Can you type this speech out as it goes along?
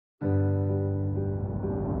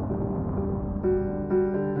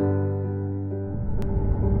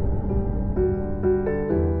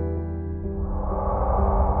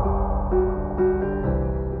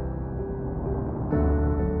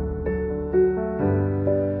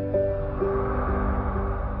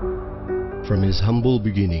From his humble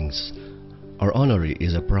beginnings, our honoree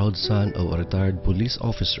is a proud son of a retired police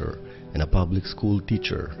officer and a public school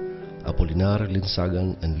teacher, Apolinar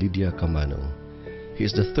Linsagan and Lydia Camanong. He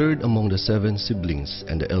is the third among the 7 siblings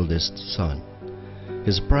and the eldest son.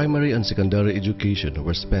 His primary and secondary education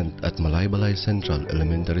were spent at Malaybalay Central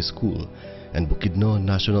Elementary School and Bukidnon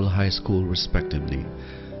National High School respectively,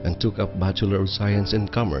 and took up Bachelor of Science in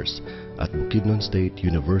Commerce at Bukidnon State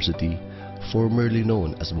University, formerly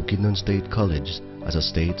known as Bukidnon State College, as a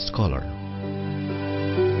state scholar.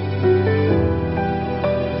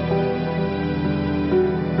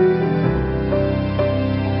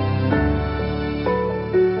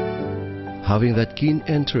 Having that keen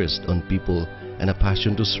interest on people and a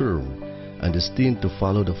passion to serve, and destined to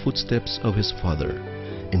follow the footsteps of his father,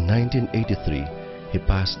 in 1983 he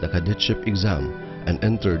passed the cadetship exam and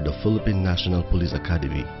entered the Philippine National Police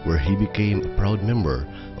Academy, where he became a proud member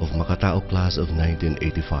of Makatao class of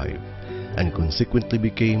 1985, and consequently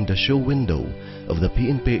became the show window of the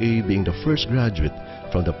PNPA, being the first graduate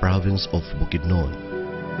from the province of Bukidnon.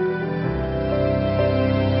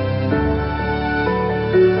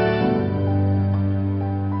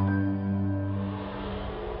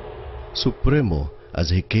 Supremo,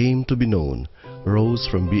 as he came to be known, rose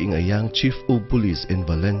from being a young chief of police in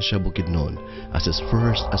Valencia, Bukidnon as his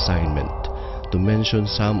first assignment. To mention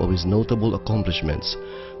some of his notable accomplishments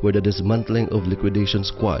were the dismantling of Liquidation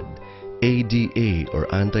Squad, ADA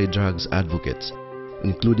or Anti-Drugs Advocates,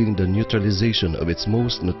 including the neutralization of its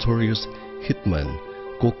most notorious hitman,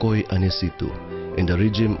 Kokoy Anisitu, in the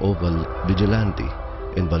regime of Vigilante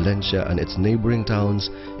in Valencia and its neighboring towns,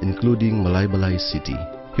 including Malaybalay City.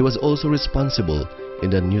 He was also responsible in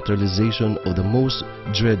the neutralization of the most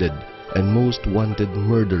dreaded and most wanted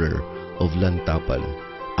murderer of Lantapan,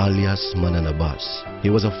 alias Mananabas. He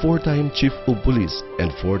was a 4-time chief of police and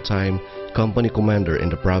 4-time company commander in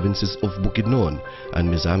the provinces of Bukidnon and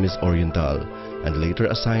Misamis Oriental, and later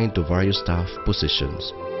assigned to various staff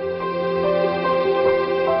positions.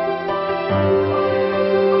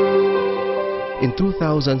 In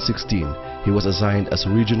 2016, he was assigned as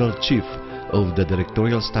regional chief of the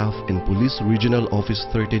Directorial Staff in Police Regional Office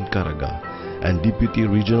 13 Caraga and Deputy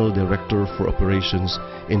Regional Director for Operations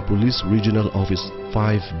in Police Regional Office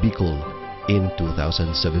 5 Bicol in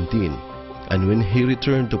 2017. And when he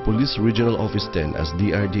returned to Police Regional Office 10 as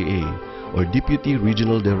DRDA or Deputy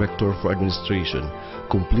Regional Director for Administration,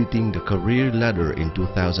 completing the career ladder in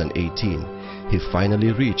 2018, he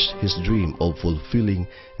finally reached his dream of fulfilling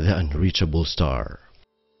the unreachable star.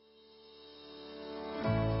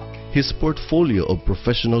 His portfolio of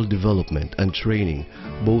professional development and training,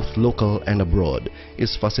 both local and abroad,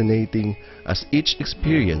 is fascinating, as each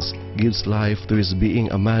experience gives life to his being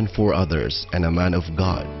a man for others and a man of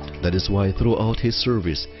God. That is why throughout his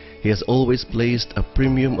service, he has always placed a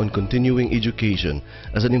premium on continuing education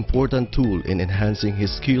as an important tool in enhancing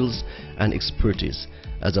his skills and expertise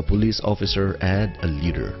as a police officer and a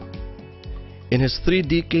leader. In his 3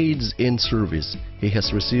 decades in service, he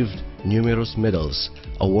has received numerous medals,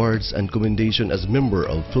 awards, and commendation as member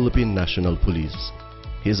of Philippine National Police.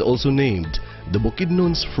 He is also named the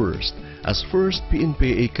Bukidnon's first as first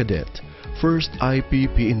PNPA cadet, first IP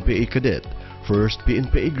PNPA cadet, first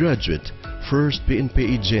PNPA graduate, first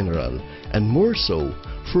PNPA general, and more so,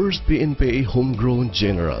 first PNPA homegrown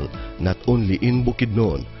general, not only in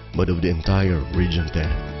Bukidnon but of the entire Region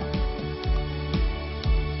 10.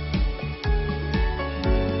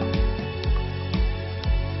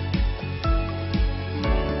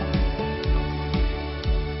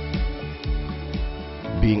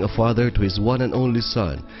 Being a father to his one and only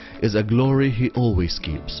son is a glory he always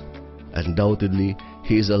keeps. Undoubtedly,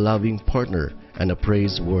 he is a loving partner and a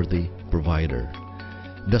praiseworthy provider.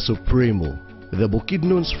 The Supremo, the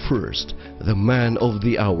Bukidnon's first, the man of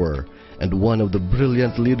the hour, and one of the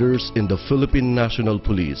brilliant leaders in the Philippine National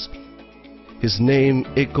Police. His name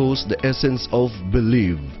echoes the essence of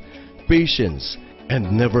believe, patience,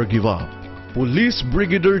 and never give up. Police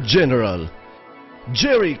Brigadier General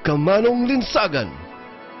Jerry Camanong Linsagan.